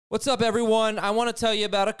What's up, everyone? I want to tell you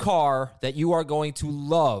about a car that you are going to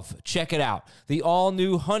love. Check it out. The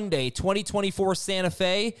all-new Hyundai 2024 Santa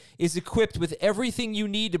Fe is equipped with everything you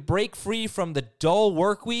need to break free from the dull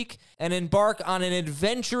work week and embark on an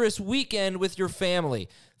adventurous weekend with your family.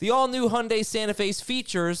 The all-new Hyundai Santa Fe's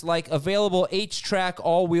features like available H-Track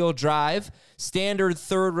all-wheel drive, standard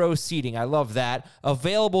third-row seating, I love that,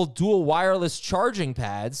 available dual wireless charging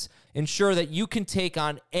pads, ensure that you can take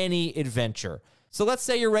on any adventure. So let's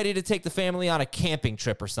say you're ready to take the family on a camping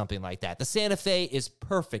trip or something like that. The Santa Fe is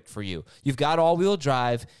perfect for you. You've got all-wheel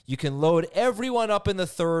drive. You can load everyone up in the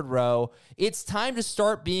third row. It's time to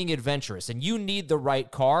start being adventurous, and you need the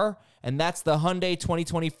right car, and that's the Hyundai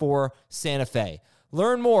 2024 Santa Fe.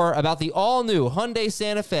 Learn more about the all-new Hyundai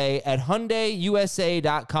Santa Fe at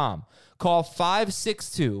HyundaiUSA.com. Call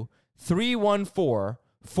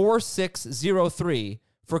 562-314-4603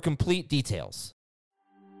 for complete details.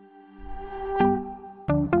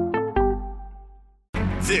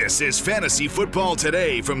 This is Fantasy Football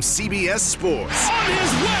Today from CBS Sports. On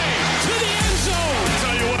his way to the end zone. I'll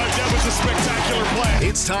tell you what, that was a spectacular play.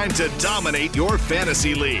 It's time to dominate your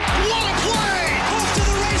fantasy league. What a play! Off to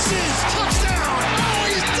the races. Touchdown. Oh,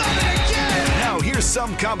 he's done it again. Now here's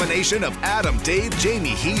some combination of Adam, Dave, Jamie,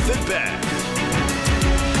 Heath, and Ben.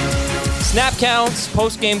 Snap counts,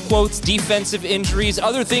 post-game quotes, defensive injuries,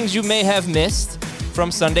 other things you may have missed from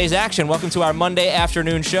Sunday's action. Welcome to our Monday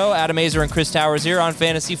afternoon show. Adam Aizer and Chris Towers here on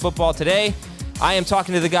Fantasy Football Today. I am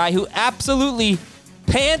talking to the guy who absolutely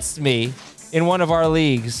pantsed me in one of our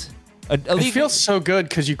leagues. It feels so good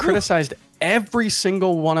because you criticized every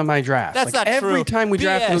single one of my drafts. That's not every true. Every time we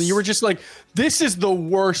drafted BS. you were just like, this is the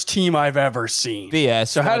worst team I've ever seen. BS.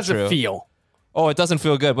 So how does true. it feel? Oh, it doesn't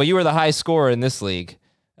feel good. Well, you were the high scorer in this league.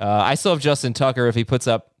 I still have Justin Tucker. If he puts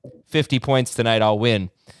up 50 points tonight, I'll win.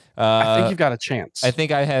 I think you've got a chance. I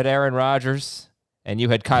think I had Aaron Rodgers, and you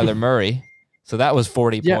had Kyler Murray. So that was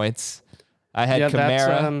 40 points. I had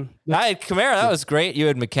Kamara. I had Kamara. That was great. You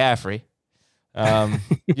had McCaffrey.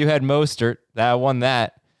 You had Mostert. I won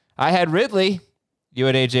that. I had Ridley. You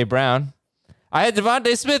had A.J. Brown. I had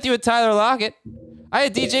Devontae Smith. You had Tyler Lockett. I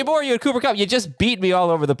had DJ Moore. You had Cooper Kupp. You just beat me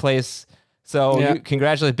all over the place. So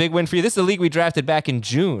congratulations. Big win for you. This is the league we drafted back in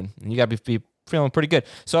June. And you got to be feeling pretty good.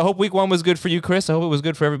 So I hope week one was good for you, Chris. I hope it was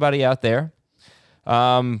good for everybody out there.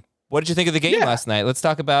 What did you think of the game last night? Let's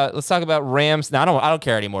talk about Rams. Now I don't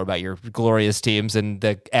care anymore about your glorious teams and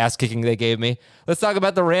the ass kicking they gave me. Let's talk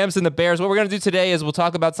about the Rams and the Bears. What we're going to do today is we'll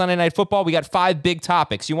talk about Sunday Night Football. We got 5 big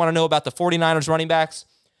topics. You want to know about the 49ers running backs,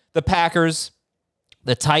 the Packers,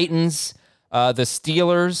 the Titans, the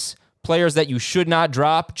Steelers, players that you should not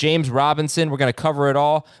drop, James Robinson. We're going to cover it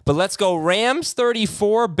all. But let's go Rams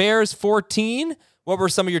 34, Bears 14. What were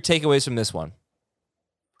some of your takeaways from this one?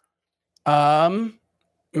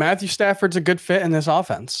 Matthew Stafford's a good fit in this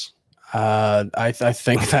offense. I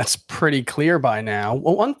think that's pretty clear by now.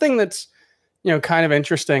 Well, one thing that's, kind of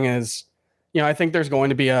interesting is, I think there's going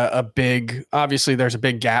to be obviously there's a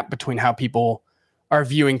big gap between how people are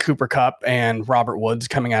viewing Cooper Kupp and Robert Woods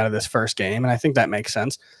coming out of this first game. And I think that makes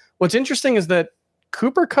sense. What's interesting is that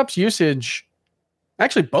Cooper Kupp's usage,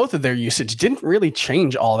 actually both of their usage, didn't really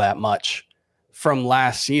change all that much from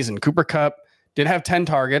last season. Cooper Kupp did have 10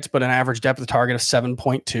 targets, but an average depth of target of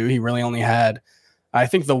 7.2. He really only had, I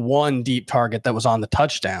think, the one deep target that was on the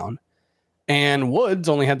touchdown. And Woods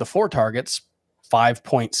only had the 4 targets,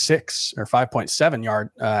 5.6 or 5.7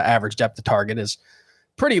 yard average depth of target is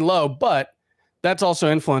pretty low, but that's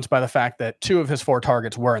also influenced by the fact that 2 of his 4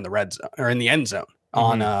 targets were in the red zone or in the end zone.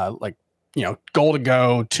 On goal to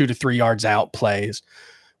go, 2 to 3 yards out plays.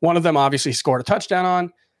 One of them obviously scored a touchdown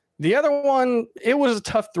on. The other one, it was a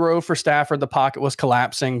tough throw for Stafford. The pocket was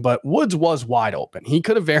collapsing, but Woods was wide open. He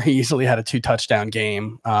could have very easily had a 2-touchdown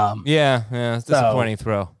game. It's a disappointing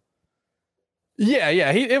throw.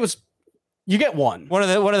 It was. You get one. One of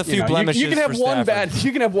the few blemishes. You can have one bad.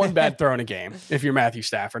 You can have one bad throw in a game if you're Matthew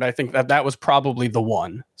Stafford. I think that was probably the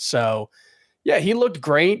one. So. Yeah, he looked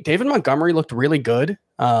great. David Montgomery looked really good.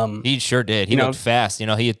 He sure did. He looked fast.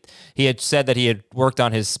 He had said that he had worked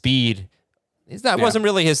on his speed. Wasn't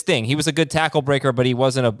really his thing. He was a good tackle breaker, but he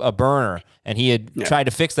wasn't a burner. And he had tried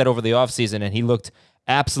to fix that over the offseason, and he looked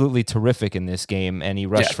absolutely terrific in this game. And he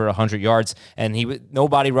rushed for 100 yards. And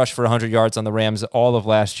nobody rushed for 100 yards on the Rams all of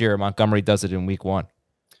last year. Montgomery does it in week 1.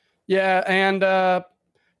 Yeah, and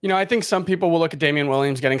I think some people will look at Damian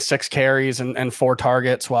Williams getting 6 carries and 4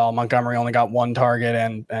 targets while Montgomery only got 1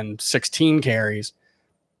 target and 16 carries.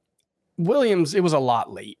 Williams, it was a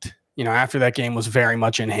lot late. After that game was very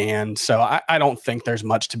much in hand. So I don't think there's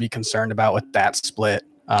much to be concerned about with that split.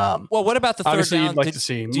 Well, what about the third down? Obviously, you'd like to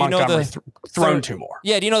see Montgomery thrown 2 more.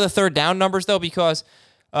 Yeah, do you know the third down numbers, though? Because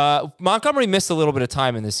Montgomery missed a little bit of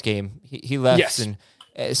time in this game. He left. Yes. And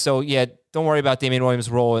so, don't worry about Damian Williams'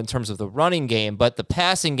 role in terms of the running game, but the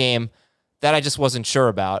passing game, that I just wasn't sure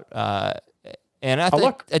about. And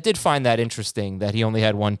I did find that interesting that he only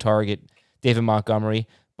had one target, David Montgomery,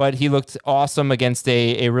 but he looked awesome against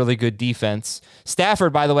a really good defense.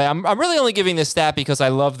 Stafford, by the way, I'm really only giving this stat because I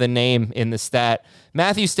love the name in the stat.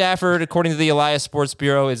 Matthew Stafford, according to the Elias Sports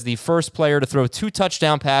Bureau, is the first player to throw 2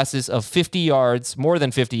 touchdown passes of 50 yards, more than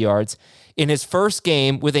 50 yards, in his first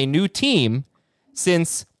game with a new team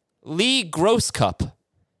since Lee Gross Cup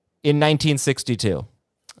in 1962.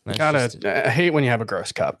 I hate when you have a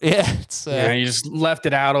gross cup. Yeah, it's you just left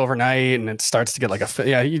it out overnight and it starts to get like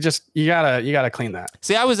you gotta clean that.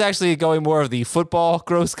 See, I was actually going more of the football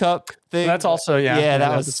gross cup thing. That's also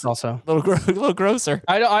that was also a little grosser.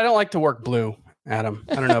 I don't like to work blue, Adam.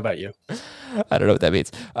 I don't know about you. I don't know what that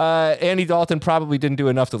means. Andy Dalton probably didn't do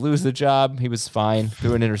enough to lose the job. He was fine.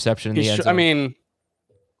 Threw an interception in the end zone.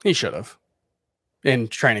 He should have in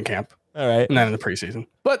training camp. All right, and then in the preseason,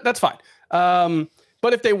 but that's fine.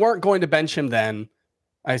 But if they weren't going to bench him then,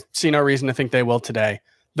 I see no reason to think they will today.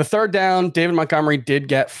 The third down, David Montgomery did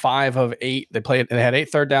get 5 of 8. They had 8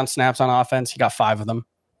 third down snaps on offense. He got 5 of them.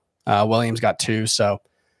 Williams got 2. So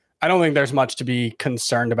I don't think there's much to be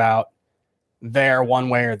concerned about there one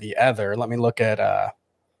way or the other. Let me look at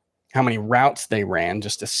how many routes they ran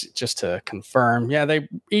just to confirm. Yeah, they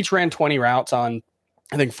each ran 20 routes on,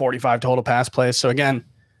 I think, 45 total pass plays. So again,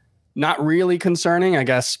 not really concerning. I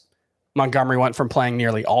guess Montgomery went from playing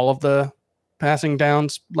nearly all of the passing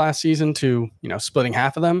downs last season to, splitting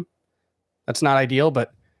half of them. That's not ideal,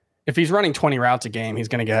 but if he's running 20 routes a game, he's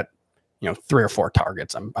going to get, 3 or 4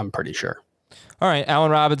 targets. I'm pretty sure. All right.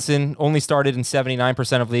 Allen Robinson only started in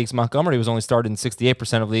 79% of leagues. Montgomery was only started in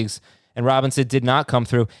 68% of leagues, and Robinson did not come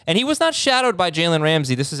through. And he was not shadowed by Jalen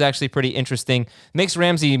Ramsey. This is actually pretty interesting. Makes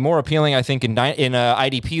Ramsey more appealing, I think, in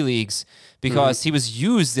IDP leagues, because he was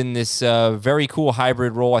used in this very cool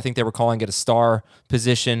hybrid role. I think they were calling it a star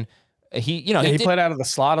position. He played out of the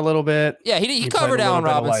slot a little bit. Yeah, he covered Allen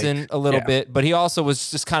Robinson a little bit, but he also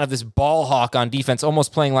was just kind of this ball hawk on defense,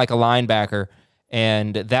 almost playing like a linebacker,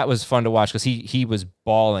 and that was fun to watch because he was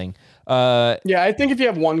balling. I think if you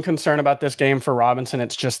have one concern about this game for Robinson,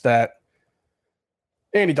 it's just that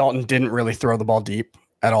Andy Dalton didn't really throw the ball deep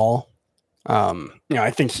at all.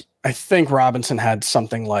 I think Robinson had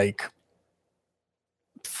something like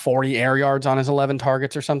 40 air yards on his 11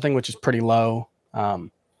 targets or something, which is pretty low.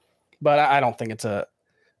 But I don't think it's a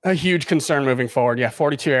huge concern moving forward. Yeah,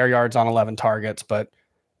 42 air yards on 11 targets, but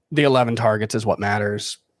the 11 targets is what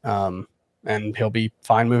matters. And he'll be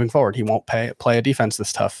fine moving forward. He won't play a defense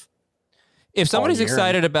this tough. If somebody's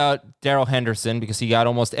excited about Darrell Henderson because he got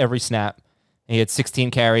almost every snap, he had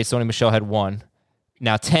 16 carries, Sony Michel had 1.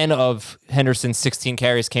 Now, 10 of Henderson's 16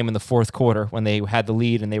 carries came in the fourth quarter when they had the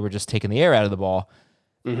lead and they were just taking the air out of the ball.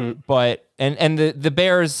 Mm-hmm. But and the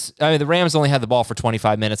Bears, the Rams only had the ball for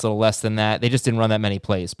 25 minutes, a little less than that. They just didn't run that many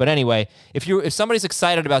plays. But anyway, if somebody's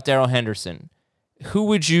excited about Darrell Henderson, who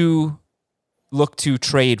would you look to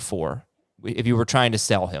trade for if you were trying to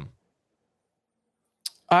sell him?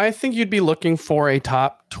 I think you'd be looking for a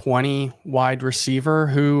top 20 wide receiver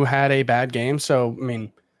who had a bad game. So,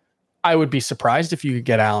 I would be surprised if you could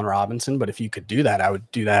get Allen Robinson, but if you could do that, I would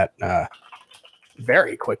do that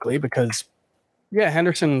very quickly because,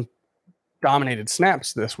 Henderson dominated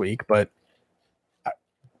snaps this week, but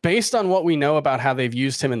based on what we know about how they've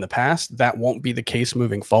used him in the past, that won't be the case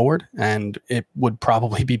moving forward, and it would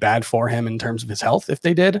probably be bad for him in terms of his health if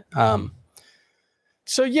they did. An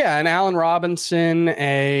Allen Robinson,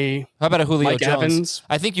 how about a Julio Mike Jones? Evans,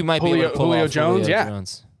 I think you might be able to pull Julio off Jones. Julio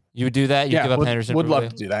Jones. You would do that? You give up Henderson? Would love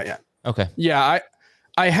to do that. Yeah. Okay. Yeah,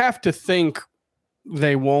 I have to think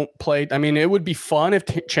they won't play. It would be fun if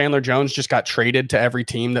Chandler Jones just got traded to every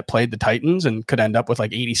team that played the Titans and could end up with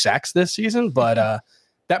like 80 sacks this season, but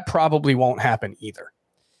that probably won't happen either.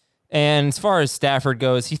 And as far as Stafford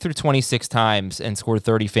goes, he threw 26 times and scored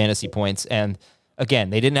 30 fantasy points. And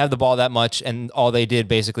again, they didn't have the ball that much, and all they did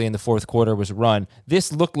basically in the fourth quarter was run.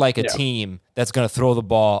 This looked like a team that's going to throw the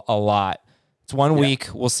ball a lot. It's 1 week.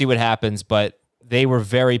 We'll see what happens, but they were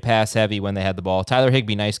very pass heavy when they had the ball. Tyler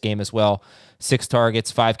Higbee, nice game as well. 6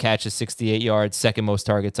 targets, 5 catches, 68 yards, second most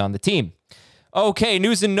targets on the team. Okay,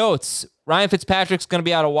 news and notes. Ryan Fitzpatrick's going to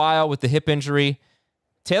be out a while with the hip injury.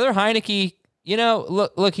 Taylor Heineke,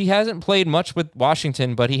 look, he hasn't played much with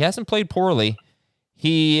Washington, but he hasn't played poorly.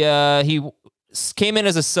 He came in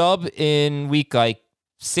as a sub in week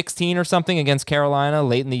 16 or something against Carolina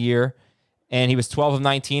late in the year, and he was 12 of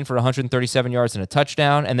 19 for 137 yards and a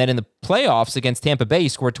touchdown. And then in the playoffs against Tampa Bay, he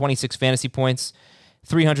scored 26 fantasy points.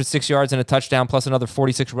 306 yards and a touchdown, plus another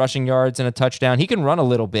 46 rushing yards and a touchdown. He can run a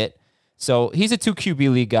little bit. So he's a 2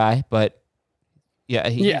 QB league guy, but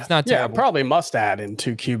he's not terrible. Yeah, probably must add in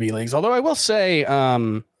 2 QB leagues. Although I will say,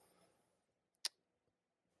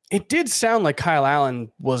 it did sound like Kyle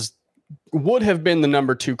Allen would have been the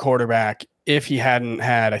number 2 quarterback if he hadn't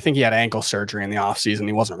had, I think he had ankle surgery in the offseason.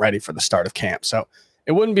 He wasn't ready for the start of camp. So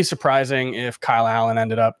it wouldn't be surprising if Kyle Allen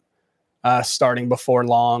ended up starting before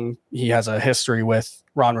long. He has a history with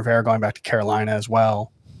Ron Rivera going back to Carolina as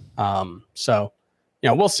well. So,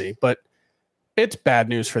 we'll see. But it's bad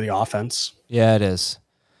news for the offense. Yeah, it is.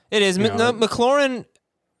 It is. McLaurin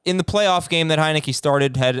in the playoff game that Heineke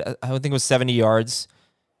started had, I think it was 70 yards.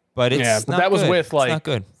 But it's but that was with like not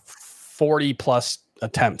good. 40 plus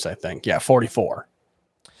attempts, I think. Yeah, 44.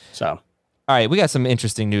 So, all right, we got some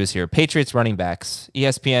interesting news here. Patriots running backs.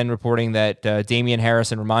 ESPN reporting that Damian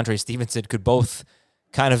Harris and Ramondre Stevenson could both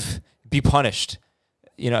kind of be punished.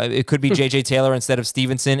 It could be J.J. Taylor instead of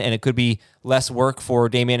Stevenson, and it could be less work for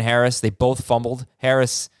Damian Harris. They both fumbled.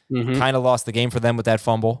 Harris kind of lost the game for them with that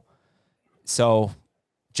fumble. So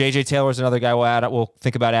J.J. Taylor is another guy we'll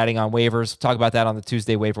think about adding on waivers. We'll talk about that on the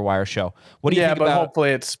Tuesday waiver wire show. What do you think about? Yeah, but hopefully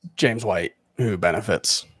it's James White who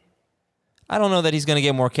benefits. I don't know that he's going to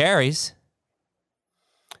get more carries.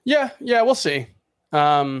 Yeah, we'll see.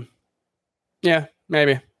 Yeah,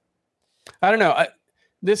 maybe. I don't know.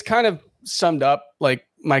 This kind of summed up like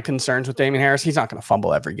my concerns with Damian Harris. He's not going to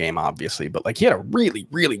fumble every game, obviously, but like he had a really,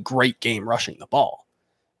 really great game rushing the ball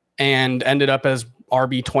and ended up as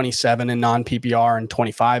RB 27 in non-PPR and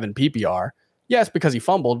 25 in PPR. Yes, because he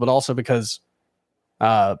fumbled, but also because,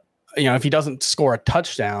 if he doesn't score a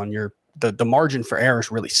touchdown, the margin for error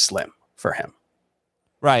is really slim for him.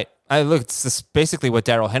 Right. It's just basically what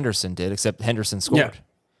Darrell Henderson did, except Henderson scored.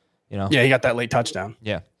 Yeah, he got that late touchdown.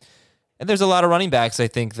 Yeah. And there's a lot of running backs, I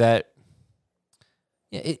think, that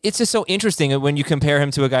it's just so interesting when you compare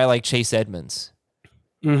him to a guy like Chase Edmonds.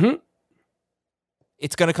 Mm-hmm.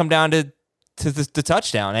 It's going to come down to the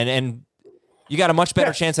touchdown. And you got a much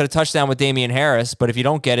better chance at a touchdown with Damian Harris, but if you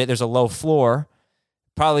don't get it, there's a low floor.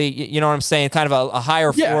 Probably, you know what I'm saying? Kind of a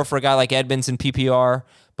higher floor for a guy like Edmonds in PPR,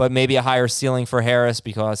 but maybe a higher ceiling for Harris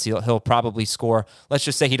because he'll probably score. Let's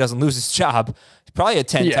just say he doesn't lose his job. He's probably a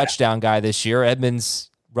 10 touchdown guy this year. Edmonds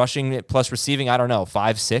rushing plus receiving, I don't know,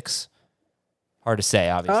 5, 6. Hard to say,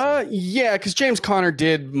 obviously. Yeah, because James Conner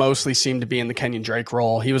did mostly seem to be in the Kenyon Drake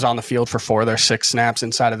role. He was on the field for 4 of their 6 snaps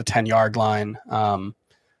inside of the 10-yard line.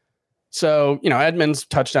 So, Edmonds'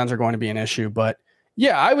 touchdowns are going to be an issue. But,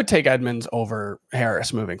 yeah, I would take Edmonds over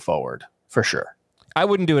Harris moving forward, for sure. I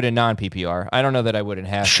wouldn't do it in non-PPR. I don't know that I would in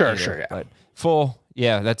half. Sure, yeah. But full,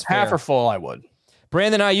 that's half fair. Or full, I would.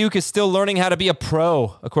 Brandon Ayuk is still learning how to be a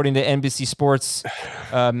pro, according to NBC Sports'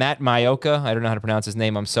 Matt Maiocca. I don't know how to pronounce his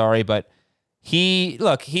name. I'm sorry, but he's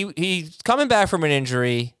coming back from an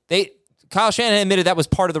injury. Kyle Shanahan admitted that was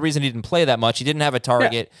part of the reason he didn't play that much. He didn't have a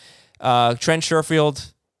target. Yeah. Trent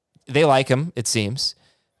Sherfield, they like him, it seems.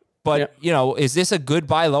 But, is this a good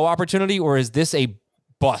buy low opportunity or is this a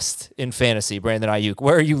bust in fantasy, Brandon Ayuk?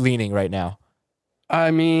 Where are you leaning right now?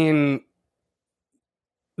 I mean,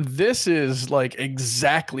 this is like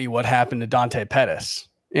exactly what happened to Dante Pettis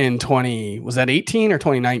in 2018 or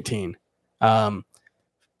 2019?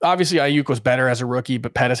 Obviously, Ayuk was better as a rookie,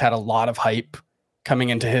 but Pettis had a lot of hype coming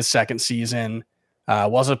into his second season.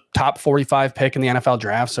 Was a top 45 pick in the NFL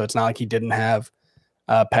draft, so it's not like he didn't have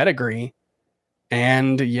pedigree.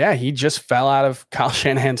 And he just fell out of Kyle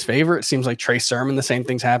Shanahan's favor. It seems like Trey Sermon, the same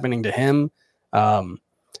thing's happening to him.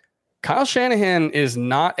 Kyle Shanahan is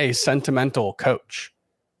not a sentimental coach,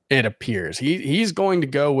 it appears. He's going to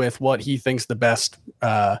go with what he thinks the best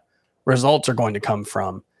results are going to come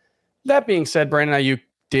from. That being said, Brandon Ayuk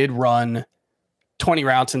did run 20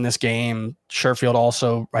 routes in this game. Sherfield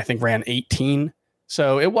also, I think, ran 18.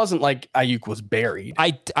 So it wasn't like Ayuk was buried.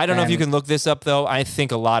 I don't know if you can look this up, though. I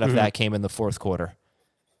think a lot of that came in the fourth quarter.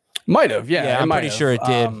 Might have, yeah. I'm pretty sure it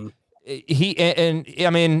did.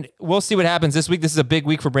 We'll see what happens this week. This is a big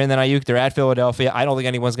week for Brandon Ayuk. They're at Philadelphia. I don't think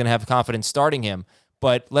anyone's going to have confidence starting him,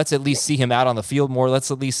 but let's at least see him out on the field more. Let's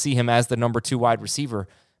at least see him as the number 2 wide receiver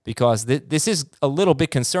because this is a little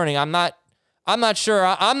bit concerning. I'm not sure.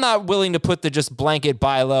 I'm not willing to put the just blanket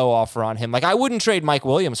buy low offer on him. Like, I wouldn't trade Mike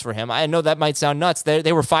Williams for him. I know that might sound nuts.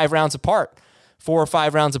 They were 4 or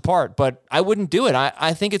 5 rounds apart, but I wouldn't do it.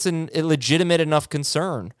 I think it's a legitimate enough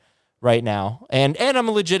concern right now. And I'm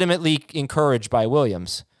legitimately encouraged by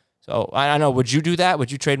Williams. So I don't know. Would you do that?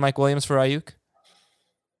 Would you trade Mike Williams for Ayuk?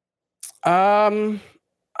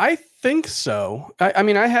 I think so. I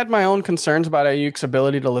had my own concerns about Ayuk's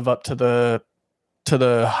ability to live up to the to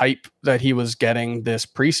the hype that he was getting this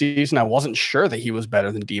preseason. I wasn't sure that he was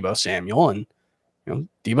better than Deebo Samuel, and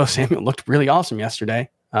Deebo Samuel looked really awesome yesterday.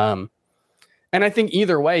 And I think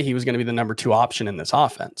either way, he was going to be the number 2 option in this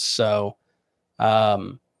offense. So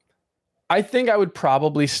I think I would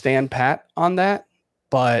probably stand pat on that,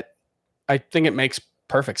 but I think it makes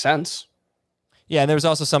perfect sense. Yeah, and there was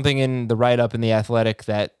also something in the write-up in The Athletic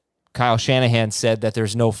that Kyle Shanahan said that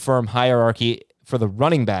there's no firm hierarchy for the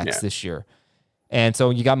running backs this year. And so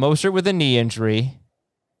you got Mostert with a knee injury.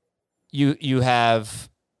 You've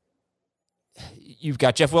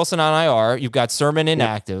got Jeff Wilson on IR. You've got Sermon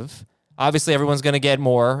inactive. Obviously, everyone's going to get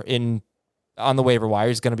more on the waiver wire.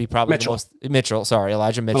 He's going to be probably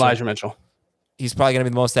Elijah Mitchell. He's probably going to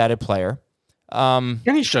be the most added player. And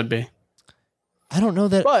he should be. I don't know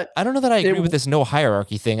that I agree with this no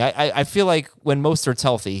hierarchy thing. I feel like when Mostert's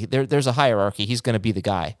healthy, there's a hierarchy. He's going to be the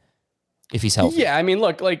guy if he's healthy. Yeah, I mean,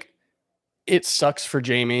 look, like, it sucks for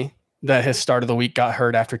Jamie that his start of the week got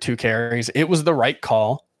hurt after 2 carries. It was the right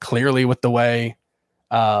call, clearly, with the way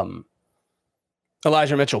Elijah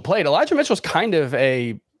Mitchell played. Elijah Mitchell's kind of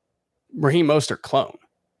a Raheem Mostert clone.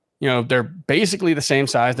 They're basically the same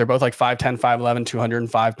size. They're both like 5'10", 5'11",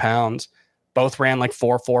 205 pounds. Both ran like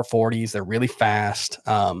 4.40s. They're really fast.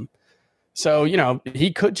 So,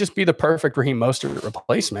 he could just be the perfect Raheem Mostert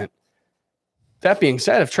replacement. That being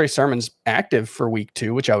said, if Trey Sermon's active for week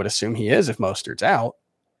 2, which I would assume he is if Mostert's out,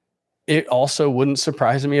 it also wouldn't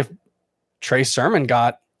surprise me if Trey Sermon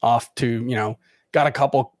got off to, got a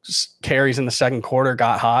couple carries in the second quarter,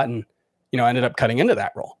 got hot, and, ended up cutting into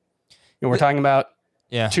that role. We're talking about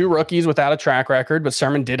 2 rookies without a track record, but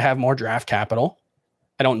Sermon did have more draft capital.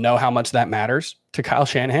 I don't know how much that matters to Kyle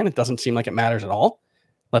Shanahan. It doesn't seem like it matters at all.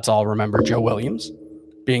 Let's all remember Joe Williams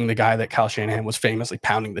being the guy that Kyle Shanahan was famously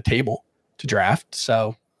pounding the table to draft.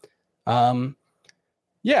 So, I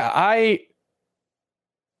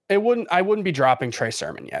wouldn't be dropping Trey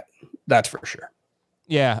Sermon yet. That's for sure.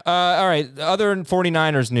 Yeah. All right. Other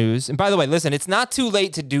 49ers news. And by the way, listen, it's not too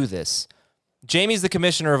late to do this. Jamie's the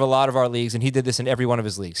commissioner of a lot of our leagues, and he did this in every one of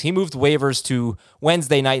his leagues. He moved waivers to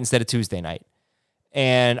Wednesday night instead of Tuesday night.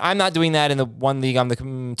 And I'm not doing that in the 1 league.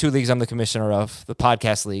 2 leagues I'm the commissioner of, the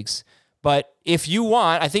podcast leagues. But if you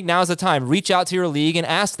want, I think now's the time. Reach out to your league and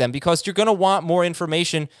ask them, because you're going to want more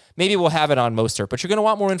information. Maybe we'll have it on Mostert, but you're going to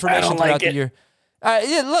want more information throughout the year.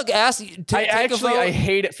 Look, ask. I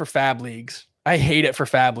hate it for fab leagues. I hate it for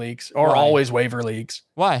fab leagues or always waiver leagues.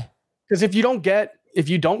 Why? Because if you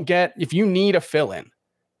need a fill-in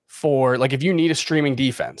for, like, if you need a streaming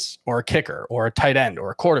defense or a kicker or a tight end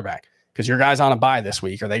or a quarterback, because your guy's on a bye this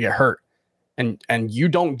week or they get hurt, and you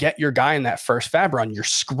don't get your guy in that first fab run, you're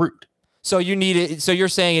screwed. So you need it. So you're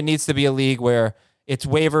saying it needs to be a league where it's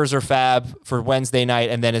waivers or fab for Wednesday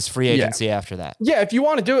night, and then it's free agency after that. Yeah, if you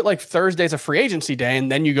want to do it like Thursday's a free agency day,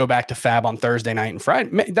 and then you go back to fab on Thursday night and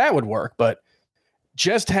Friday, that would work. But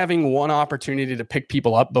just having one opportunity to pick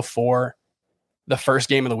people up before the first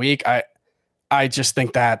game of the week, I just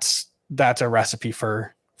think that's a recipe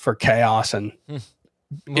for chaos and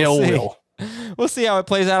ill will. We'll see how it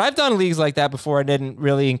plays out. I've done leagues like that before. I didn't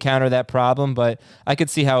really encounter that problem, but I could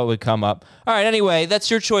see how it would come up. All right, anyway, that's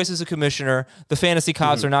your choice as a commissioner. The fantasy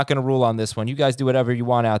cops are not going to rule on this one. You guys do whatever you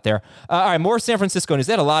want out there. All right, more San Francisco news.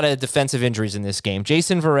 They had a lot of defensive injuries in this game.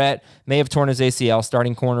 Jason Verrett may have torn his ACL,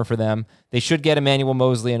 starting corner for them. They should get Emmanuel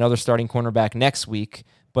Mosley, another starting cornerback, next week,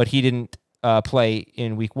 but he didn't play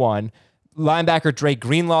in week 1. Linebacker Drake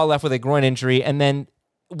Greenlaw left with a groin injury, and then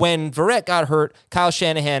when Verrett got hurt, Kyle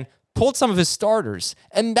Shanahan pulled some of his starters,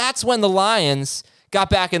 and that's when the Lions got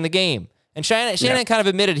back in the game. And Shanahan kind of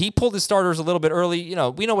admitted he pulled his starters a little bit early.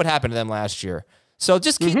 We know what happened to them last year. So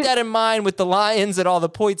just keep that in mind with the Lions and all the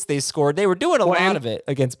points they scored. They were doing a lot of it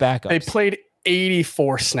against backups. They played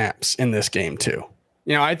 84 snaps in this game too.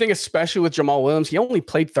 I think especially with Jamal Williams, he only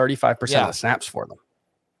played 35% of the snaps for them.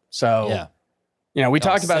 So, we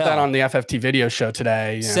talked about that on the FFT video show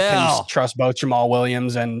today. Can you trust both Jamal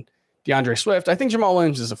Williams and DeAndre Swift? I think Jamal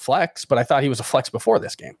Williams is a flex, but I thought he was a flex before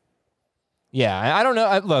this game. Yeah, I don't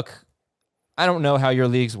know. I don't know how your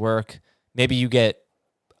leagues work. Maybe you get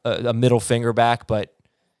a middle finger back, but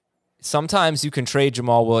sometimes you can trade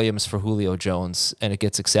Jamal Williams for Julio Jones and it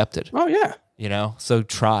gets accepted. Oh, yeah. So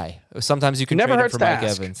try. Sometimes you can trade him for Mike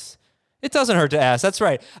Evans. It doesn't hurt to ask. That's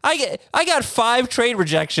right. I got 5 trade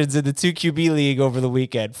rejections in the 2QB league over the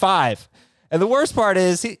weekend. 5. And the worst part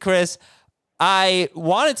is, Chris, I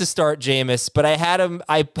wanted to start Jameis, but I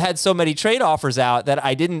had so many trade offers out that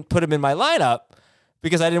I didn't put him in my lineup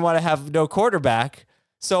because I didn't want to have no quarterback.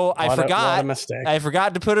 So I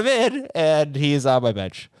forgot to put him in, and he's on my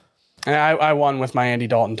bench. And I won with my Andy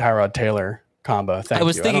Dalton, Tyrod Taylor combo. Thank I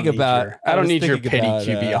was you. thinking about. I don't need your pity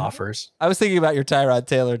QB offers. I was thinking about your Tyrod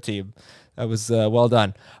Taylor team. That was well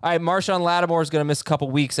done. All right, Marshawn Lattimore is going to miss a couple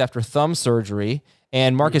weeks after thumb surgery,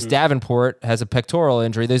 and Marcus Davenport has a pectoral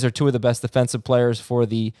injury. These are two of the best defensive players for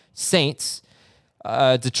the Saints.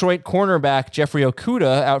 Detroit cornerback Jeffrey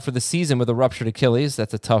Okudah out for the season with a ruptured Achilles.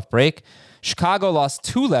 That's a tough break. Chicago lost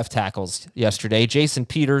 2 left tackles yesterday. Jason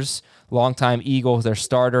Peters, longtime Eagle, their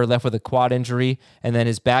starter, left with a quad injury, and then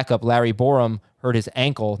his backup, Larry Borum, hurt his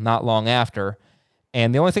ankle not long after.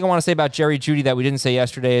 And the only thing I want to say about Jerry Jeudy that we didn't say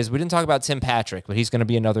yesterday is we didn't talk about Tim Patrick, but he's going to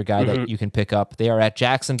be another guy that you can pick up. They are at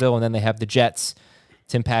Jacksonville, and then they have the Jets.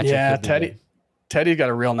 Tim Patrick. Yeah, Teddy got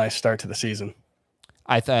a real nice start to the season.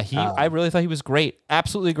 I really thought he was great.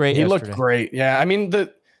 Absolutely great. He looked great. Yeah. I mean,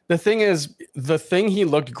 the thing is, the thing he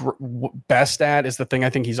looked best at is the thing I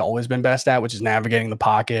think he's always been best at, which is navigating the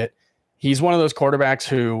pocket. He's one of those quarterbacks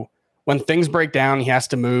who, when things break down, he has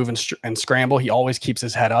to move and scramble. He always keeps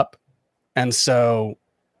his head up. And so,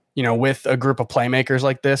 with a group of playmakers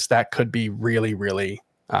like this, that could be really, really,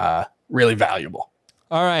 really valuable.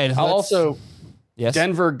 All right.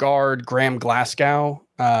 Denver guard Graham Glasgow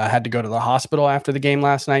had to go to the hospital after the game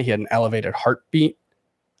last night. He had an elevated heartbeat.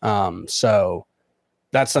 So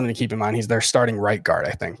that's something to keep in mind. He's their starting right guard,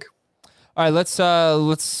 I think. All right, let's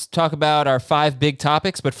talk about our 5 big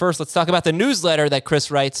topics. But first, let's talk about the newsletter that Chris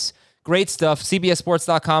writes. Great stuff.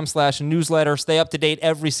 CBSSports.com/newsletter. Stay up to date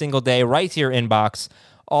every single day right to your inbox.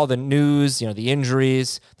 All the news, the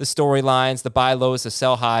injuries, the storylines, the buy lows, the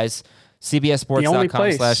sell highs.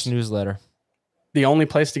 CBSSports.com/newsletter. The only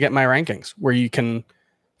place to get my rankings where you can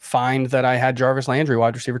find that I had Jarvis Landry,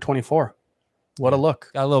 wide receiver 24. What a look.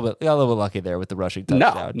 Got a little bit lucky there with the rushing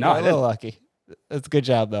touchdown. No, a little lucky. That's a good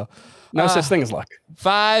job, though. No such thing as luck.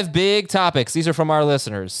 5 big topics. These are from our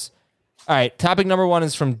listeners. All right, topic number 1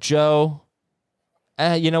 is from Joe.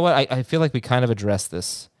 You know what? I feel like we kind of addressed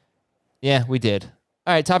this. Yeah, we did.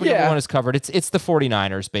 All right, topic number 1 is covered. It's the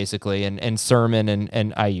 49ers, basically, and Sermon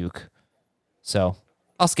and Ayuk. So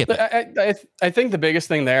I'll skip it. I think the biggest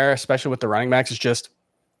thing there, especially with the running backs, is just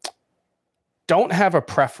don't have a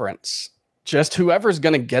preference. Just whoever's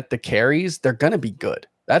going to get the carries, they're going to be good.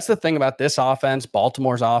 That's the thing about this offense,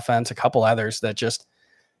 Baltimore's offense, a couple others that just,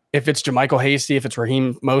 if it's JaMychal Hasty, if it's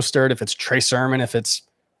Raheem Mostert, if it's Trey Sermon, if it's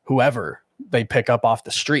whoever they pick up off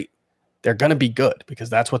the street, they're going to be good because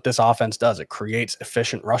that's what this offense does. It creates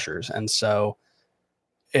efficient rushers. And so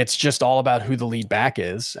it's just all about who the lead back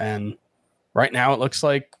is. And right now it looks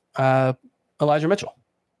like Elijah Mitchell.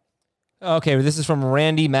 Okay, this is from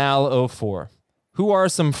Randy Mal 04. Who are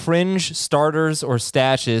some fringe starters or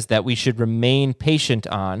stashes that we should remain patient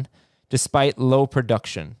on despite low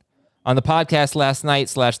production? On the podcast last night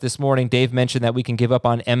 / this morning, Dave mentioned that we can give up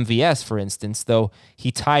on MVS, for instance, though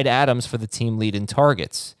he tied Adams for the team lead in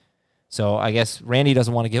targets. So I guess Randy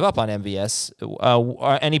doesn't want to give up on MVS.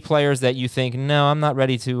 Are any players that you think, no, I'm not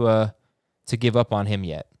ready to give up on him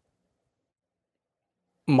yet?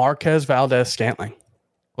 Marquez Valdes-Scantling.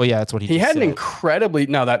 Well, yeah, that's what he had said. an incredibly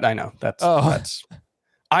I know that's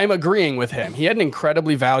I'm agreeing with him. He had an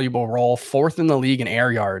incredibly valuable role, 4th in the league in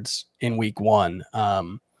air yards in week 1.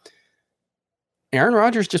 Aaron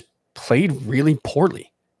Rodgers just played really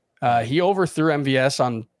poorly. He overthrew MVS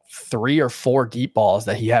on 3 or 4 deep balls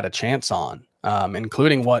that he had a chance on,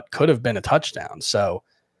 including what could have been a touchdown. So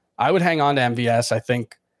I would hang on to MVS. I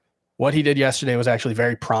think what he did yesterday was actually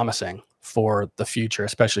very promising for the future,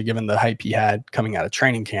 especially given the hype he had coming out of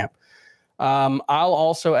training camp. I'll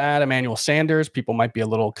also add Emmanuel Sanders. People might be a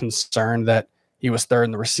little concerned that he was 3rd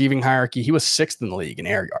in the receiving hierarchy. He was 6th in the league in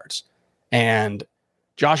air yards. And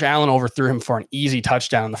Josh Allen overthrew him for an easy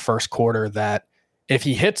touchdown in the first quarter that if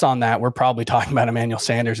he hits on that, we're probably talking about Emmanuel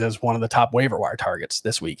Sanders as one of the top waiver wire targets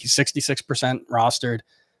this week. He's 66% rostered.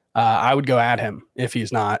 I would go at him if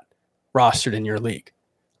he's not rostered in your league.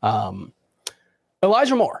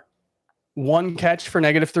 Elijah Moore. 1 catch for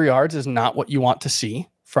 -3 yards is not what you want to see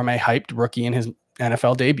from a hyped rookie in his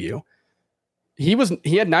NFL debut. He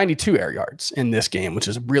had 92 air yards in this game, which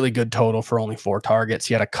is a really good total for only 4 targets.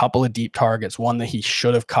 He had a couple of deep targets, one that he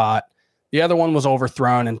should have caught. The other one was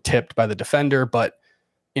overthrown and tipped by the defender, but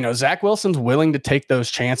Zach Wilson's willing to take those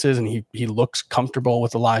chances, and he looks comfortable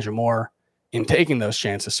with Elijah Moore in taking those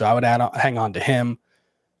chances. So I would hang on to him.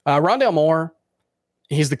 Rondale Moore,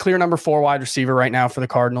 he's the clear number 4 wide receiver right now for the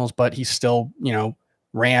Cardinals, but he still,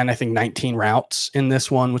 ran, I think, 19 routes in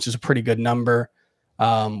this one, which is a pretty good number.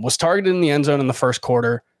 Was targeted in the end zone in the first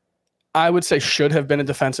quarter. I would say should have been a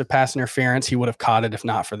defensive pass interference. He would have caught it if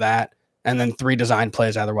not for that. And then 3 design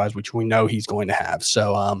plays otherwise, which we know he's going to have.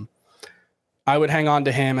 So I would hang on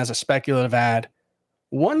to him as a speculative ad.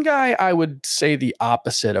 One guy I would say the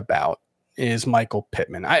opposite about is Michael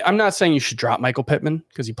Pittman. I'm not saying you should drop Michael Pittman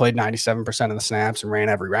because he played 97% of the snaps and ran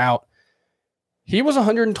every route. He was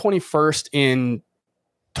 121st in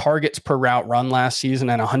targets per route run last season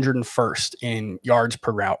and 101st in yards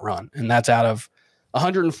per route run. And that's out of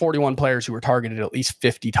 141 players who were targeted at least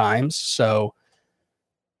 50 times. So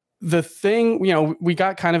the thing, we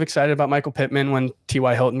got kind of excited about Michael Pittman when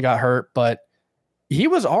T.Y. Hilton got hurt, but he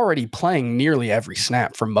was already playing nearly every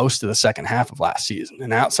snap for most of the second half of last season.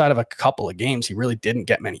 And outside of a couple of games, he really didn't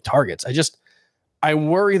get many targets. I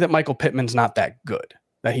worry that Michael Pittman's not that good,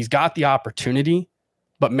 that he's got the opportunity,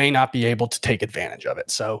 but may not be able to take advantage of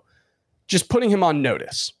it. So just putting him on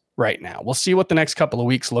notice right now. We'll see what the next couple of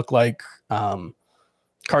weeks look like.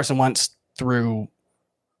 Carson Wentz threw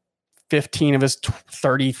 15 of his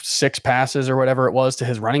 36 passes or whatever it was to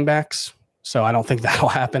his running backs. So I don't think that'll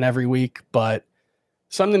happen every week, but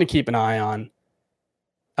something to keep an eye on.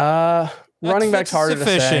 Running back's harder to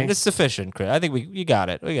say. It's sufficient, Chris. I think you got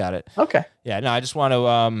it. We got it. Okay. Yeah, no, I just want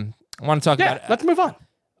to talk about. Let's move on.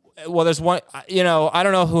 Well, there's one, I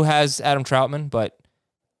don't know who has Adam Troutman, but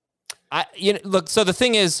look, so the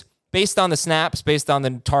thing is, based on the snaps, based on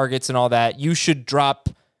the targets and all that, you should drop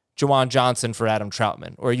Juwan Johnson for Adam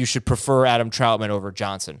Troutman, or you should prefer Adam Troutman over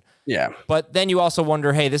Johnson. Yeah. But then you also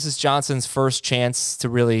wonder, hey, this is Johnson's first chance to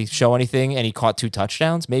really show anything, and he caught 2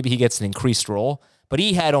 touchdowns. Maybe he gets an increased role, but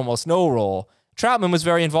he had almost no role. Troutman was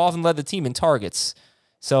very involved and led the team in targets.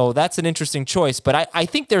 So that's an interesting choice, but I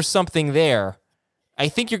think there's something there. I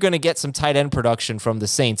think you're going to get some tight end production from the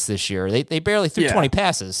Saints this year. They barely threw 20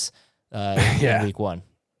 passes in week 1.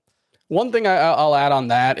 One thing I'll add on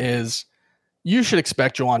that is you should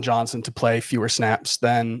expect Juwan Johnson to play fewer snaps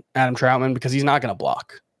than Adam Troutman because he's not going to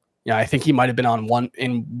block. I think he might have been on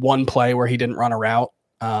one play where he didn't run a route.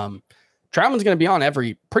 Troutman's going to be on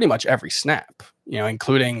pretty much every snap,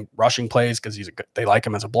 including rushing plays because they like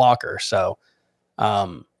him as a blocker. So,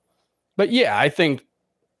 but yeah, I think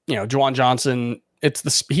Juwan Johnson.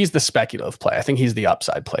 He's the speculative play. I think he's the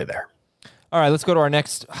upside play there. All right, let's go to our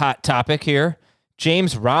next hot topic here.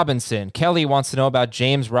 James Robinson. Kelly wants to know about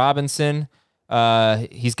James Robinson.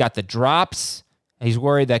 He's got the drops. He's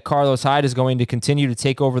worried that Carlos Hyde is going to continue to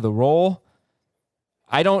take over the role.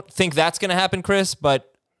 I don't think that's going to happen, Chris,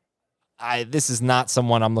 but this is not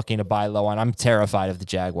someone I'm looking to buy low on. I'm terrified of the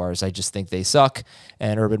Jaguars. I just think they suck,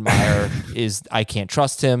 and Urban Meyer I can't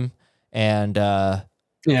trust him. And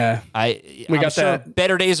yeah, I'm sure that.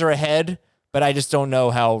 Better days are ahead, but I just don't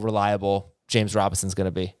know how reliable James Robinson's going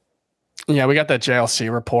to be. Yeah, we got that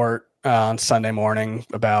JLC report on Sunday morning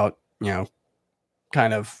about,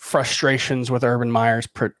 kind of frustrations with Urban Meyer's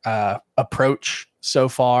approach so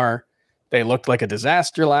far. They looked like a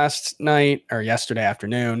disaster last night or yesterday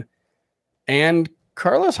afternoon. And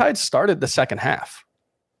Carlos Hyde started the second half,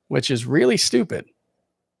 which is really stupid,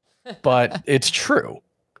 but it's true.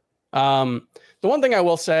 The one thing I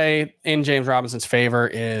will say in James Robinson's favor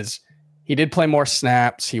is he did play more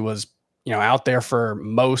snaps. He was, out there for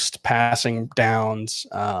most passing downs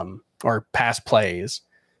or pass plays.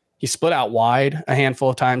 He split out wide a handful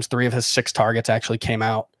of times. 3 of his 6 targets actually came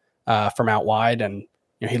out from out wide, and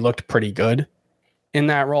he looked pretty good in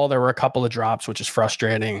that role. There were a couple of drops, which is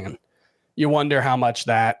frustrating, and you wonder how much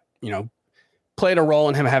that played a role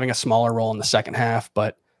in him having a smaller role in the second half.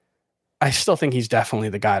 But I still think he's definitely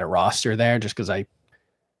the guy to roster there, just because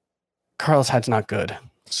Carlos Hyde's not good.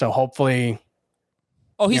 So hopefully.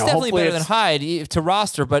 Oh, he's definitely better than Hyde to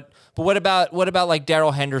roster. But what about like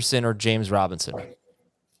Darrell Henderson or James Robinson?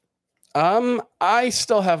 I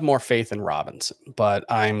still have more faith in Robinson, but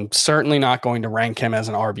I'm certainly not going to rank him as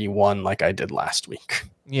an RB1 like I did last week.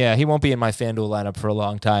 Yeah, he won't be in my FanDuel lineup for a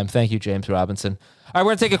long time. Thank you, James Robinson. All right, we're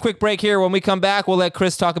going to take a quick break here. When we come back, we'll let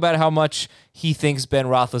Chris talk about how much he thinks Ben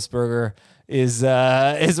Roethlisberger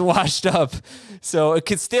is washed up. So it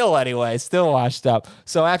could still washed up.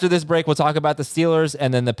 So after this break, we'll talk about the Steelers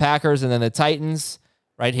and then the Packers and then the Titans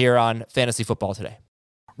right here on Fantasy Football Today.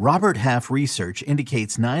 Robert Half research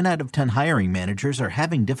indicates 9 out of 10 hiring managers are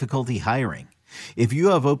having difficulty hiring. If you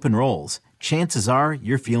have open roles, chances are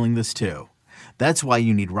you're feeling this too. That's why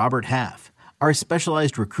you need Robert Half. Our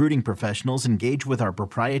specialized recruiting professionals engage with our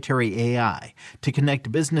proprietary AI to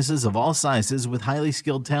connect businesses of all sizes with highly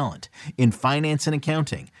skilled talent in finance and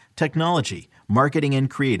accounting, technology, marketing and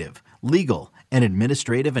creative, legal, and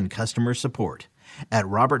administrative and customer support. At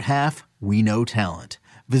Robert Half, we know talent.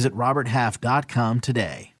 Visit roberthalf.com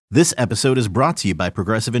today. This episode is brought to you by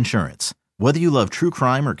Progressive Insurance. Whether you love true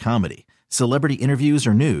crime or comedy, celebrity interviews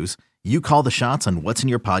or news, you call the shots on what's in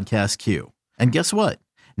your podcast queue. And guess what?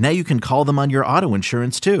 Now you can call them on your auto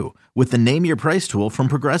insurance too with the Name Your Price tool from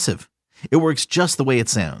Progressive. It works just the way it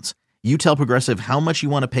sounds. You tell Progressive how much you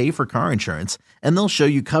want to pay for car insurance, and they'll show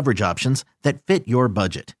you coverage options that fit your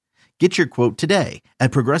budget. Get your quote today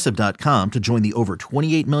at Progressive.com to join the over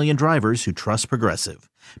 28 million drivers who trust Progressive.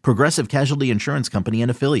 Progressive Casualty Insurance Company and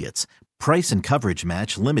Affiliates. Price and coverage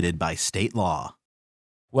match limited by state law.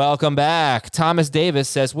 Welcome back. Thomas Davis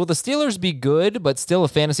says, will the Steelers be good but still a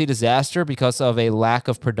fantasy disaster because of a lack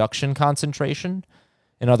of production concentration?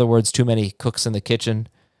 In other words, too many cooks in the kitchen.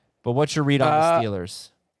 But what's your read on the Steelers?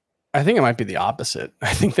 I think it might be the opposite.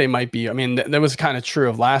 I think they might be, that was kind of true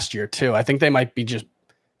of last year too. I think they might be just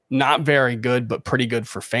not very good, but pretty good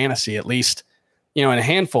for fantasy, at least, in a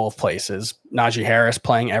handful of places. Najee Harris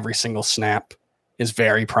playing every single snap is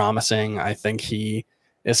very promising. I think he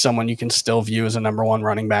is someone you can still view as a number one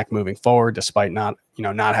running back moving forward, despite not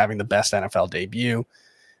having the best NFL debut.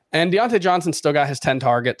 And Deontay Johnson still got his 10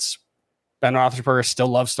 targets. Ben Roethlisberger still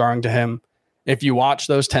loves throwing to him. If you watch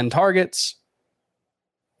those 10 targets,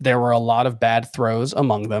 there were a lot of bad throws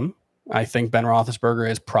among them. I think Ben Roethlisberger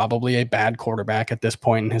is probably a bad quarterback at this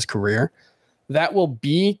point in his career. That will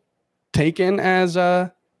be taken as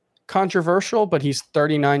controversial, but he's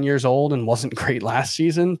 39 years old and wasn't great last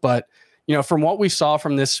season. But, from what we saw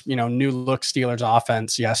from this, new look Steelers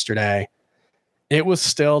offense yesterday, it was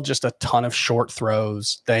still just a ton of short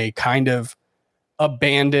throws. They kind of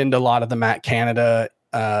abandoned a lot of the Matt Canada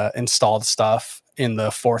installed stuff in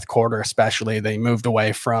the fourth quarter, especially. They moved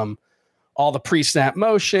away from all the pre-snap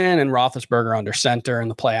motion and Roethlisberger under center and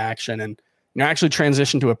the play action, and actually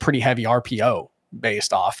transitioned to a pretty heavy RPO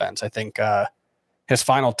based offense. I think his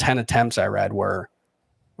final 10 attempts I read or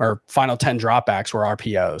final 10 dropbacks were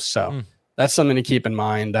RPOs. So that's something to keep in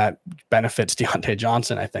mind that benefits Deontay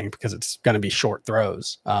Johnson, I think, because it's going to be short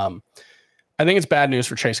throws. I think it's bad news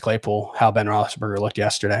for Chase Claypool, how Ben Roethlisberger looked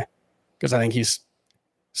yesterday, because I think he's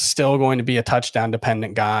still going to be a touchdown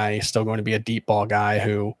dependent guy, still going to be a deep ball guy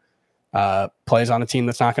who plays on a team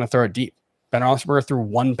that's not going to throw it deep. Ben Roethlisberger threw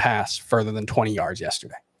one pass further than 20 yards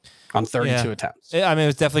yesterday on 32 attempts. It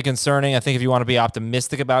was definitely concerning. I think if you want to be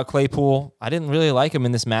optimistic about Claypool, I didn't really like him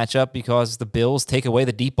in this matchup because the Bills take away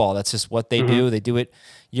the deep ball. That's just what they do. They do it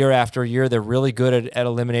year after year. They're really good at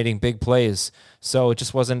eliminating big plays. So it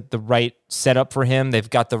just wasn't the right setup for him. They've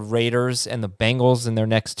got the Raiders and the Bengals in their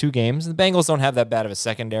next two games. The Bengals don't have that bad of a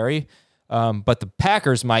secondary, but the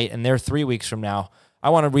Packers might, and they're 3 weeks from now. I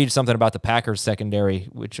want to read something about the Packers secondary,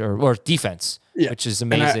 or defense, which is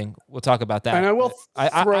amazing. We'll talk about that. And I will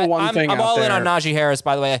throw one thing out there. I'm all in on Najee Harris,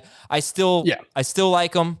 by the way. I still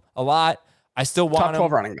like him a lot. I still want top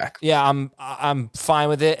 12 running back. Yeah, I'm fine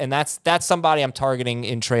with it, and that's somebody I'm targeting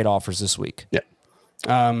in trade offers this week. Yeah.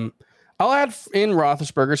 I'll add in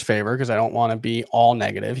Roethlisberger's favor because I don't want to be all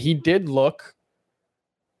negative. He did look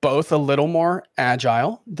both a little more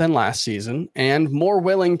agile than last season and more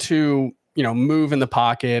willing to move in the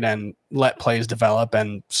pocket and let plays develop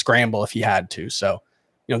and scramble if he had to. So,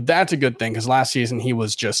 that's a good thing because last season he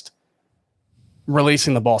was just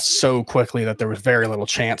releasing the ball so quickly that there was very little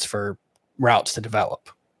chance for routes to develop.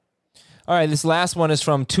 All right. This last one is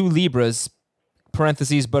from 2 Libras,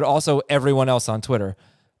 parentheses, but also everyone else on Twitter.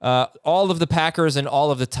 All of the Packers and all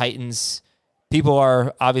of the Titans, people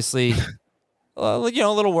are obviously, a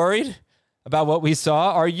little worried about what we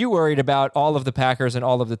saw. Are you worried about all of the Packers and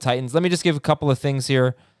all of the Titans? Let me just give a couple of things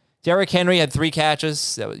here. Derrick Henry had 3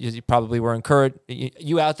 catches. You probably were encouraged.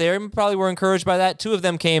 You out there probably were encouraged by that. 2 of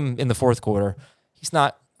them came in the fourth quarter. He's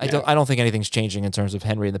not. I don't think anything's changing in terms of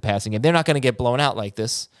Henry in the passing game. They're not going to get blown out like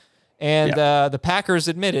this. And the Packers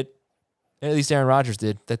admitted, at least Aaron Rodgers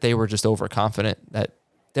did, that they were just overconfident. That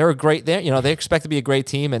they were great. They expect to be a great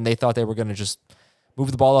team, and they thought they were going to just move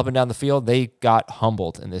the ball up and down the field. They got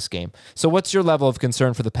humbled in this game. So what's your level of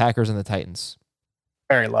concern for the Packers and the Titans?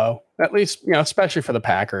 Very low, at least, especially for the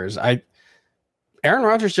Packers. Aaron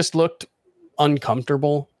Rodgers just looked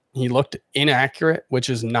uncomfortable. He looked inaccurate, which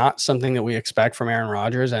is not something that we expect from Aaron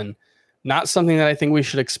Rodgers and not something that I think we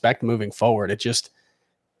should expect moving forward.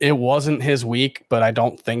 It wasn't his week, but I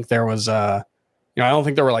don't think there was I don't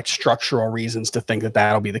think there were like structural reasons to think that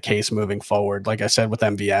that'll be the case moving forward. Like I said, with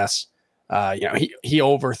MVS, he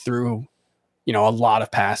overthrew, a lot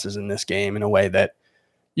of passes in this game in a way that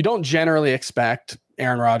you don't generally expect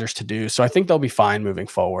Aaron Rodgers to do. So I think they'll be fine moving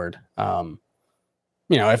forward.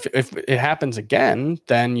 If it happens again,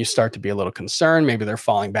 then you start to be a little concerned. Maybe they're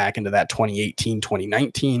falling back into that 2018,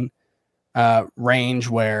 2019 range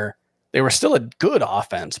where they were still a good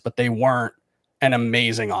offense, but they weren't an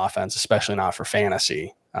amazing offense, especially not for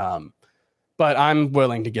fantasy. But I'm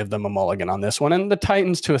willing to give them a mulligan on this one. And the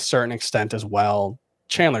Titans to a certain extent as well.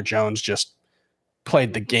 Chandler Jones just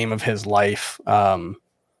played the game of his life.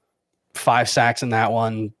 5 sacks in that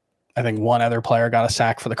one. I think one other player got a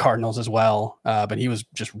sack for the Cardinals as well, but he was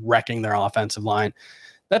just wrecking their offensive line.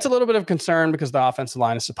 That's a little bit of concern because the offensive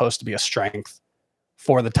line is supposed to be a strength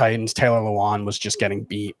for the Titans. Taylor Lewan was just getting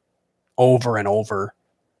beat over and over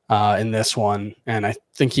in this one, and I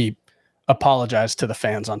think he apologized to the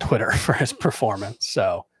fans on Twitter for his performance.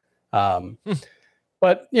 So,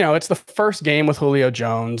 but it's the first game with Julio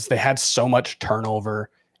Jones. They had so much turnover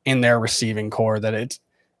in their receiving core that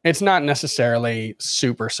it's not necessarily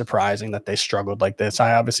super surprising that they struggled like this.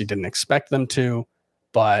 I obviously didn't expect them to,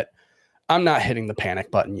 but I'm not hitting the panic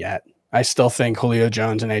button yet. I still think Julio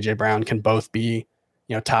Jones and AJ Brown can both be,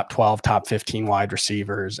 top 12, top 15 wide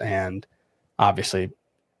receivers. And obviously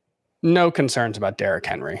no concerns about Derrick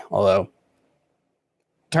Henry, although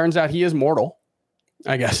turns out he is mortal,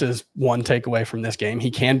 I guess, is one takeaway from this game. He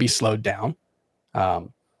can be slowed down,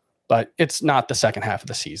 but it's not the second half of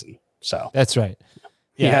the season. So that's right.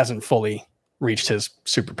 He hasn't fully reached his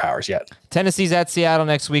superpowers yet. Tennessee's at Seattle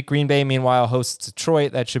next week. Green Bay, meanwhile, hosts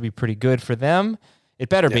Detroit. That should be pretty good for them. It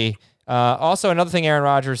better be. Also, another thing Aaron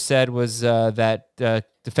Rodgers said was that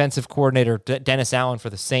defensive coordinator Dennis Allen for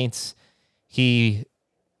the Saints, he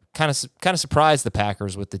kind of surprised the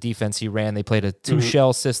Packers with the defense he ran. They played a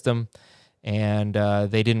two-shell system, and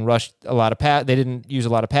they didn't rush a lot of they didn't use a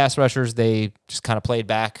lot of pass rushers. They just kind of played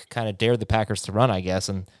back, kind of dared the Packers to run, I guess,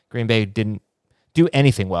 and Green Bay didn't do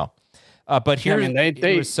anything well. But here,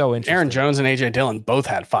 it was so interesting. Aaron Jones and AJ Dillon both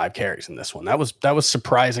had 5 carries in this one. That was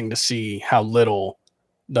surprising to see how little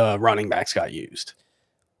the running backs got used.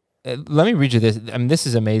 Let me read you this. I mean, this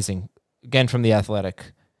is amazing. Again, from The Athletic.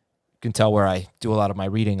 You can tell where I do a lot of my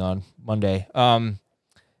reading on Monday.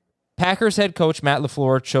 Packers head coach Matt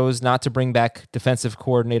LaFleur chose not to bring back defensive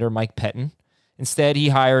coordinator Mike Pettin. Instead, he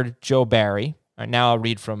hired Joe Barry. All right, now I'll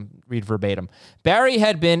read verbatim. Barry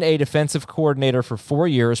had been a defensive coordinator for 4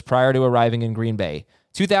 years prior to arriving in Green Bay,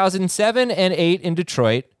 2007 and 8 in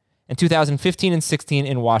Detroit, and 2015 and 16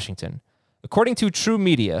 in Washington. According to True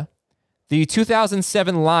Media, the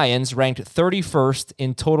 2007 Lions ranked 31st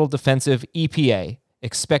in total defensive EPA,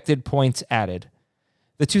 expected points added.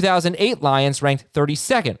 The 2008 Lions ranked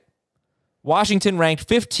 32nd. Washington ranked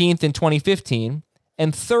 15th in 2015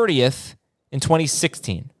 and 30th in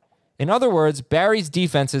 2016. In other words, Barry's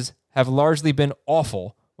defenses have largely been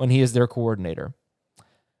awful when he is their coordinator.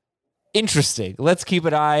 Interesting. Let's keep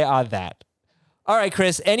an eye on that. All right,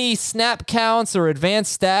 Chris, any snap counts or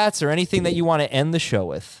advanced stats or anything that you want to end the show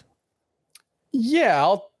with?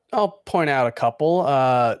 Yeah, I'll point out a couple.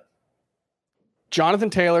 Jonathan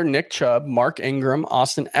Taylor, Nick Chubb, Mark Ingram,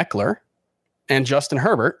 Austin Eckler, and Justin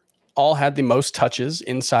Herbert all had the most touches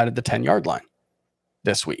inside of the 10-yard line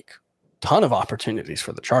this week. Ton of opportunities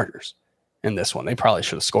for the Chargers in this one. They probably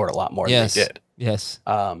should have scored a lot more than they did. Yes.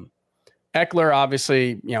 Eckler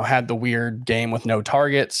obviously, had the weird game with no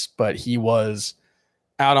targets, but he was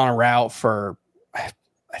out on a route for, I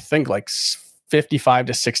think, like 55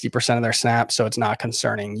 to 60% of their snaps. So it's not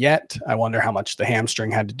concerning yet. I wonder how much the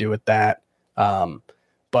hamstring had to do with that.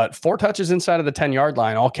 But 4 touches inside of the 10-yard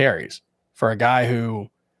line, all carries for a guy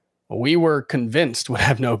who we were convinced would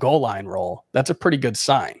have no goal line role. That's a pretty good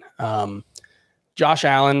sign. Josh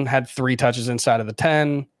Allen had 3 touches inside of the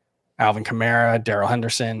 10, Alvin Kamara, Darrell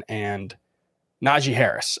Henderson, and Najee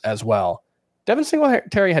Harris as well. Devin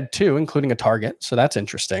Singletary had 2, including a target. So that's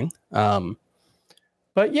interesting.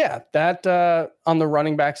 But yeah, that on the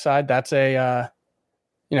running back side, that's a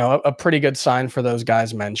pretty good sign for those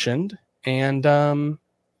guys mentioned. And gosh,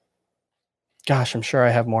 I'm sure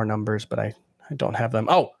I have more numbers, but I don't have them.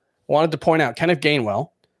 Oh, wanted to point out Kenneth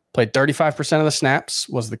Gainwell played 35% of the snaps,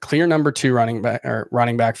 was the clear number 2 running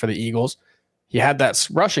back for the Eagles. He had that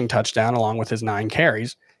rushing touchdown along with his 9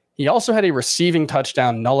 carries. He also had a receiving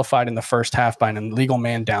touchdown nullified in the first half by an illegal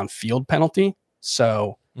man downfield penalty.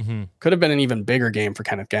 So could have been an even bigger game for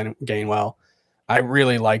Kenneth Gainwell. I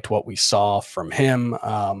really liked what we saw from him.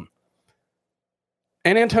 And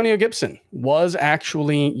Antonio Gibson was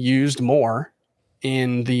actually used more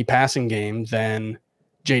in the passing game than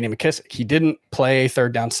J.D. McKissic. He didn't play a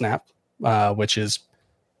third down snap, which is,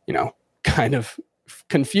 kind of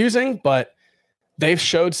confusing, but they've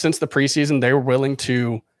showed since the preseason they were willing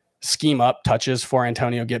to scheme up touches for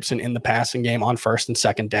Antonio Gibson in the passing game on first and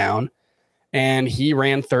second down. And he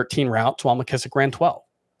ran 13 routes while McKissic ran 12.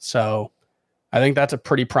 So I think that's a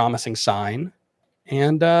pretty promising sign.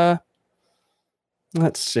 And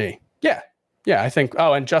let's see. Yeah, I think,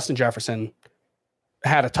 and Justin Jefferson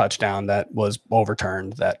had a touchdown that was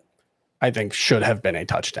overturned that I think should have been a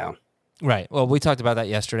touchdown. Right. Well, we talked about that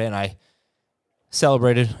yesterday, and I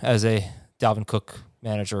celebrated as a Dalvin Cook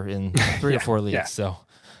manager in 3 or 4 leagues. Yeah. So,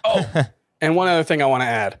 and one other thing I want to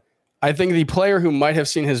add, I think the player who might have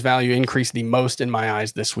seen his value increase the most in my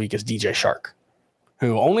eyes this week is DJ Shark,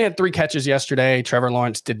 who only had 3 catches yesterday. Trevor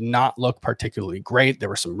Lawrence did not look particularly great. There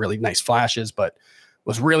were some really nice flashes, but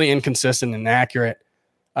was really inconsistent and inaccurate.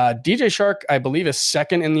 DJ Shark, I believe, is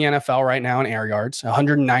second in the NFL right now in air yards,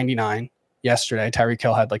 199 yesterday. Tyreek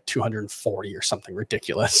Hill had like 240 or something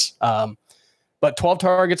ridiculous. But 12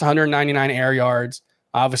 targets, 199 air yards.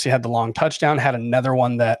 Obviously had the long touchdown, had another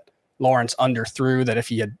one that Lawrence underthrew that if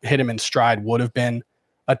he had hit him in stride would have been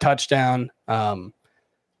a touchdown.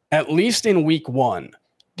 At least in week 1,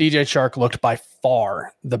 DJ Shark looked by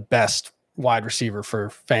far the best wide receiver for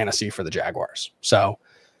fantasy for the Jaguars. So,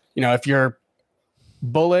 if you're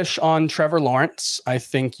bullish on Trevor Lawrence, I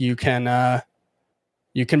think you can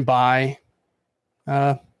buy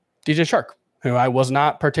DJ Shark, who I was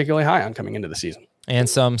not particularly high on coming into the season. And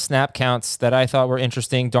some snap counts that I thought were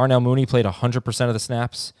interesting. Darnell Mooney played 100% of the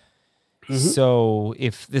snaps. Mm-hmm. So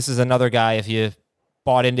if this is another guy, if you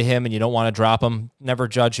bought into him and you don't want to drop him, never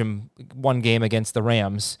judge him one game against the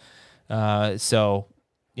Rams. I'm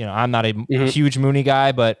not a huge Mooney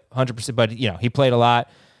guy, but 100%, but he played a lot.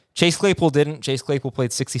 Chase Claypool didn't. Chase Claypool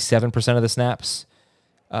played 67% of the snaps.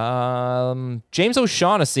 James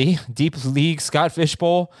O'Shaughnessy, deep league, Scott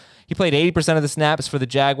Fishbowl, he played 80% of the snaps for the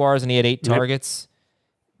Jaguars and he had 8 targets.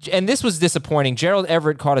 And this was disappointing. Gerald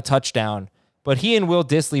Everett caught a touchdown, but he and Will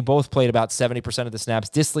Dissly both played about 70% of the snaps.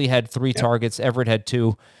 Dissly had 3 targets. Everett had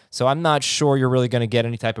 2. So I'm not sure you're really going to get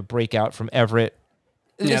any type of breakout from Everett.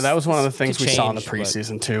 That was one of the things we saw in the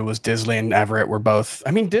preseason too, was Dissly and Everett were both.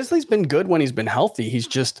 I mean, Dissly's been good when he's been healthy. He's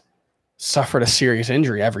just suffered a serious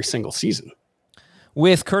injury every single season.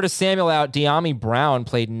 With Curtis Samuel out, De'Ami Brown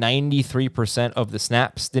played 93% of the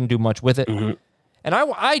snaps. Didn't do much with it. Mm-hmm. And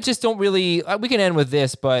I just don't really... we can end with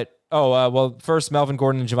this, but... first, Melvin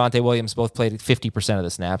Gordon and Javonte Williams both played 50% of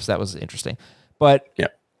the snaps. That was interesting. But,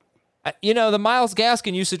 the Myles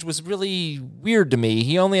Gaskin usage was really weird to me.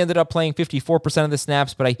 He only ended up playing 54% of the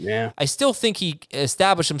snaps, but I still think he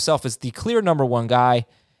established himself as the clear number 1 guy.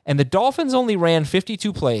 And the Dolphins only ran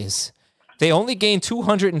 52 plays. They only gained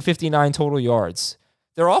 259 total yards.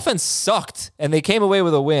 Their offense sucked, and they came away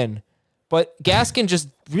with a win. But Gaskin just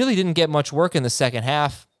really didn't get much work in the second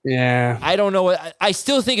half. Yeah. I don't know. I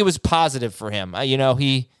still think it was positive for him.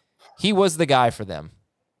 He was the guy for them.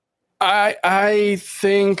 I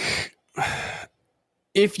think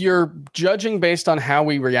if you're judging based on how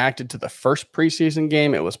we reacted to the first preseason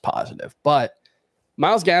game, it was positive. But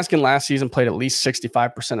Myles Gaskin last season played at least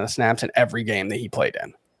 65% of the snaps in every game that he played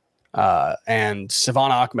in. And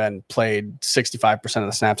Savon Ahmed played 65% of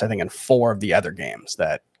the snaps, I think, in 4 of the other games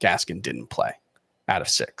that Gaskin didn't play out of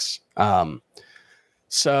 6.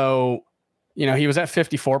 So, he was at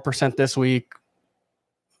 54% this week,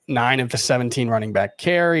 9 of the 17 running back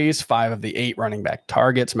carries, 5 of the 8 running back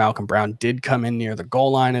targets. Malcolm Brown did come in near the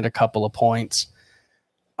goal line at a couple of points.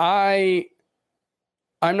 I'm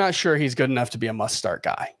not sure he's good enough to be a must-start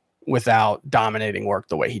guy without dominating work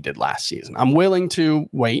the way he did last season. I'm willing to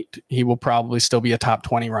wait. He will probably still be a top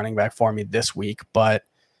 20 running back for me this week, but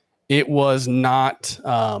it was not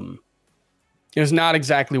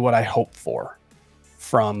exactly what I hoped for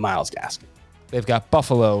from Myles Gaskin. They've got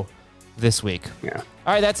Buffalo this week. Yeah.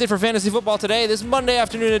 All right, that's it for Fantasy Football today. This Monday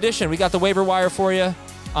afternoon edition. We got the waiver wire for you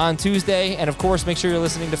on Tuesday. And, of course, make sure you're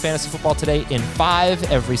listening to Fantasy Football Today in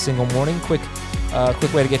 5 every single morning. Quick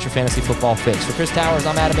way to get your fantasy football fix. For Chris Towers,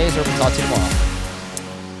 I'm Adam Azer. We'll talk to you tomorrow.